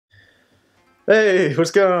Hey,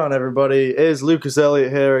 what's going on everybody? It's Lucas Elliot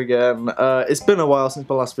here again. It's been a while since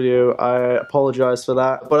my last video, I apologise for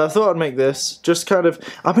that, but I thought I'd make this just kind of,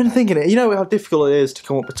 I've been thinking it, you know how difficult it is to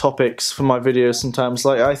come up with topics for my videos sometimes.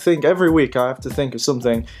 Like, I think every week I have to think of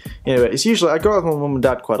something. Anyway, it's usually, I go out with my mum and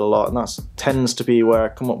dad quite a lot, and that tends to be where I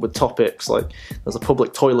come up with topics. Like, there's a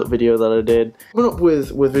public toilet video that I did. Coming up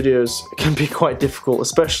with videos can be quite difficult,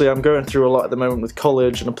 especially I'm going through a lot at the moment with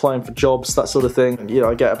college and applying for jobs, that sort of thing. And, you know,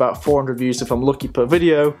 I get about 400 views if I'm lucky per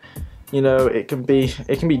video. You know, it can be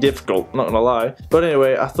difficult, not gonna lie. But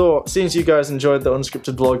anyway, I thought, since you guys enjoyed the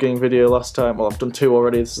unscripted vlogging video last time, well, I've done 2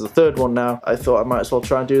 already, this is the 3rd one now, I thought I might as well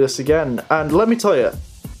try and do this again. And let me tell you,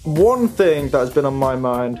 one thing that has been on my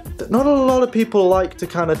mind that not a lot of people like to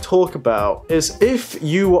kind of talk about is if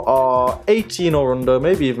you are 18 or under,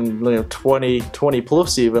 maybe even 20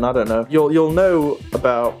 plus even, I don't know, you'll know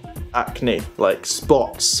about acne, like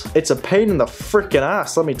spots. It's a pain in the freaking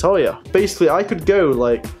ass, let me tell you. Basically, I could go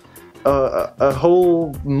like a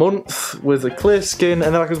whole month with a clear skin,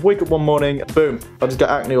 and then I could wake up one morning, boom, I just got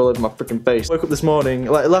acne all over my freaking face. Woke up this morning,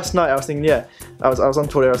 like last night I was thinking, yeah, I was on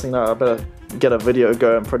Twitter, I was thinking, no, I better get a video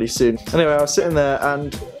going pretty soon. Anyway, I was sitting there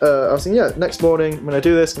and I was thinking, yeah, next morning I'm gonna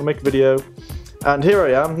do this, I'm gonna make a video, and here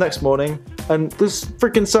I am, next morning, and this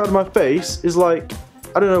freaking side of my face is like,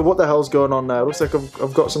 I don't know what the hell's going on now. It looks like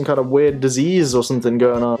I've got some kind of weird disease or something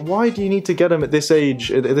going on. Why do you need to get them at this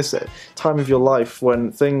age, at this time of your life,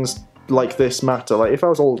 when things like this matter? Like, if I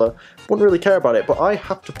was older, I wouldn't really care about it, but I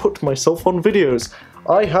have to put myself on videos.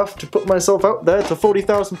 I have to put myself out there to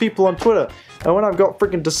 40,000 people on Twitter. And when I've got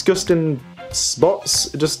freaking disgusting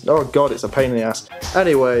spots, just, oh god, it's a pain in the ass.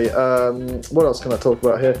 Anyway, what else can I talk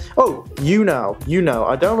about here? Oh, YouNow.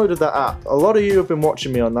 I downloaded that app. A lot of you have been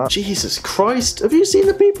watching me on that. Jesus Christ, have you seen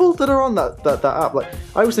the people that are on that app? Like,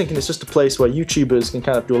 I was thinking it's just a place where YouTubers can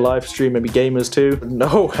kind of do a live stream, maybe gamers too.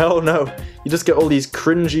 No, hell no. You just get all these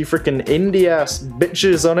cringy freaking indie ass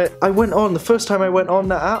bitches on it. The first time I went on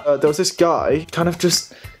that app, there was this guy kind of just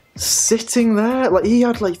sitting there, like he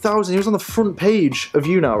had like thousands, he was on the front page of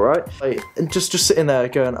YouNow, right? Like, and just sitting there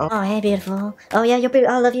going, oh hey beautiful, oh yeah, you're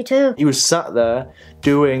beautiful, I love you too. He was sat there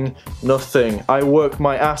doing nothing. I work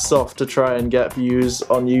my ass off to try and get views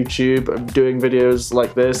on YouTube, doing videos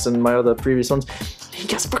like this and my other previous ones. He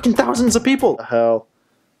gets freaking thousands of people. What the hell?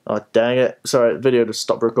 Oh dang it. Sorry, the video just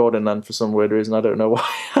stopped recording then for some weird reason, I don't know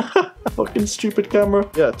why. Fucking stupid camera.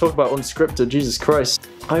 Yeah, talk about unscripted, Jesus Christ.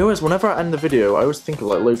 Whenever I end the video, I always think of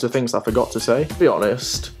like loads of things I forgot to say. To be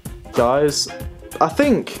honest, guys, I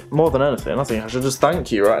think, more than anything, I think I should just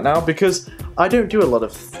thank you right now, because I don't do a lot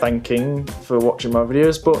of thanking for watching my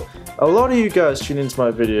videos, but a lot of you guys tune into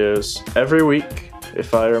my videos every week,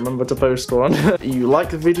 if I remember to post one. You like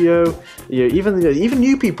the video, even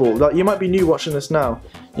new people, like you might be new watching this now,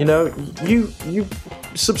 you know, you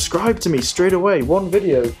subscribe to me straight away, one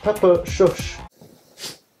video. Pepper, shush.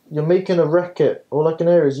 You're making a racket. All I can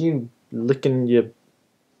hear is you licking your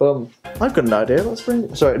bum. I've got an idea, let's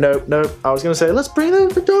bring... Sorry, no, I was gonna say, let's bring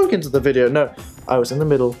the dog into the video. No, I was in the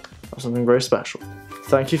middle of something very special.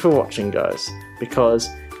 Thank you for watching, guys, because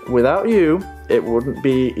without you, it wouldn't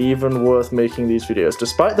be even worth making these videos.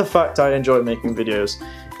 Despite the fact I enjoy making videos,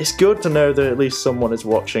 it's good to know that at least someone is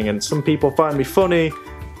watching, and some people find me funny,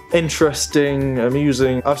 interesting,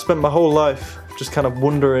 amusing. I've spent my whole life just kind of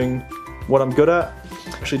wondering what I'm good at.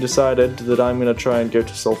 Actually decided that I'm going to try and go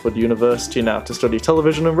to Salford University now to study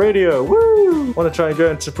television and radio. Woo! Want to try and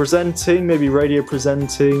go into presenting, maybe radio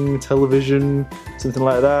presenting, television, something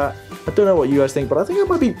like that. I don't know what you guys think, but I think I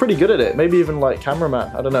might be pretty good at it. Maybe even like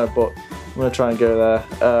cameraman, I don't know, but I'm going to try and go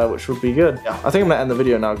there, which would be good. Yeah, I think I'm going to end the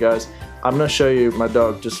video now, guys. I'm going to show you my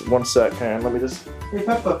dog, just one sec. Hang on, let me just... Hey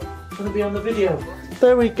Pepper, I'm going to be on the video.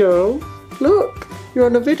 There we go. Look, you're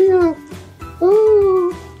on the video.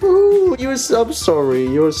 Ooh. Ooh, I'm sorry,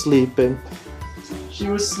 you were sleeping. She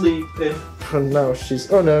was sleeping. And now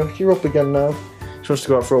she's, oh no, you're up again now. She wants to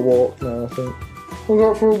go out for a walk now, I think. We'll go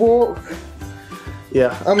out for a walk.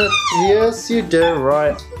 Yeah, yes you do,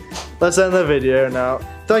 right. Let's end the video now.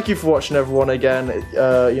 Thank you for watching everyone again.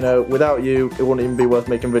 You know, without you, it wouldn't even be worth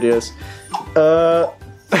making videos.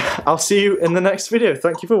 I'll see you in the next video.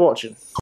 Thank you for watching.